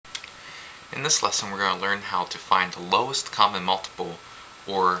In this lesson, we're going to learn how to find the lowest common multiple,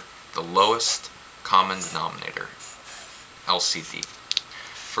 or the lowest common denominator, LCD.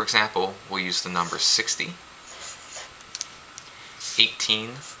 For example, we'll use the numbers 60,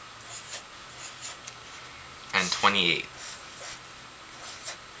 18, and 28. To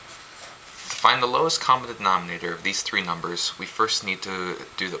find the lowest common denominator of these three numbers, we first need to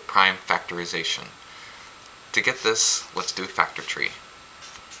do the prime factorization. To get this, let's do a factor tree.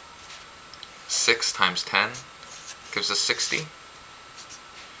 6 times 10 gives us 60.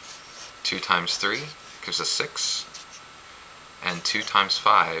 2 times 3 gives us 6. And 2 times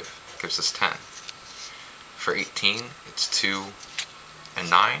 5 gives us 10. For 18, it's 2 and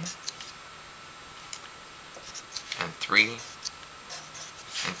 9. And 3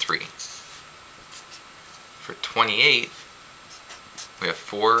 and 3. For 28, we have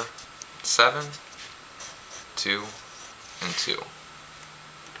 4, 7, 2, and 2.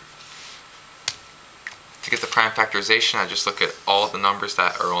 To get the prime factorization, I just look at all the numbers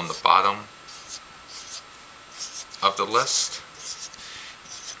that are on the bottom of the list,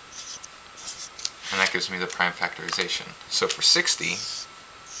 and that gives me the prime factorization. So for 60,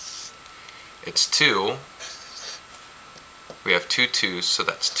 it's 2. We have 2 2's, so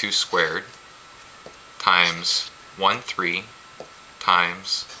that's 2 squared, times 1 3,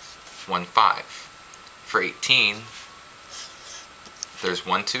 times 1 5. For 18, there's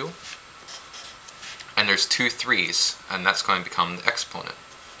 1 2, and there's 2 3's, and that's going to become the exponent.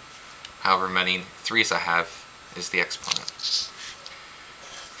 However many 3's I have is the exponent.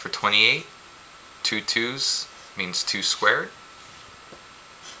 For 28, 2 2's means 2 squared,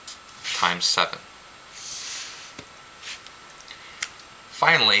 times 7.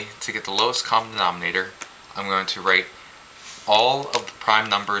 Finally, to get the lowest common denominator, I'm going to write all of the prime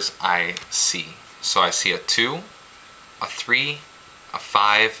numbers I see. So I see a 2, a 3, a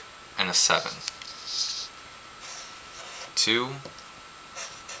 5, and a 7. 2,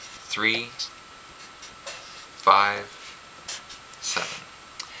 3, 5, 7.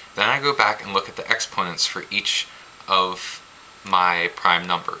 Then I go back and look at the exponents for each of my prime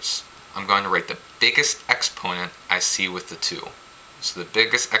numbers. I'm going to write the biggest exponent I see with the 2. So the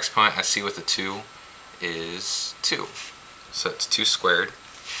biggest exponent I see with the 2 is 2. So it's 2 squared.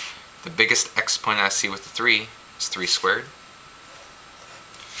 The biggest exponent I see with the 3 is 3 squared.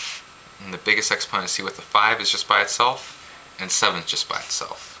 And the biggest exponent I see with the 5 is just by itself, and 7 is just by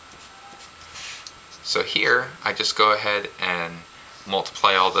itself. So here, I just go ahead and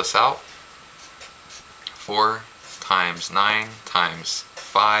multiply all this out. 4 times 9 times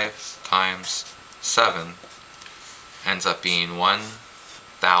 5 times 7 ends up being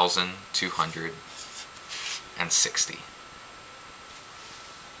 1,260.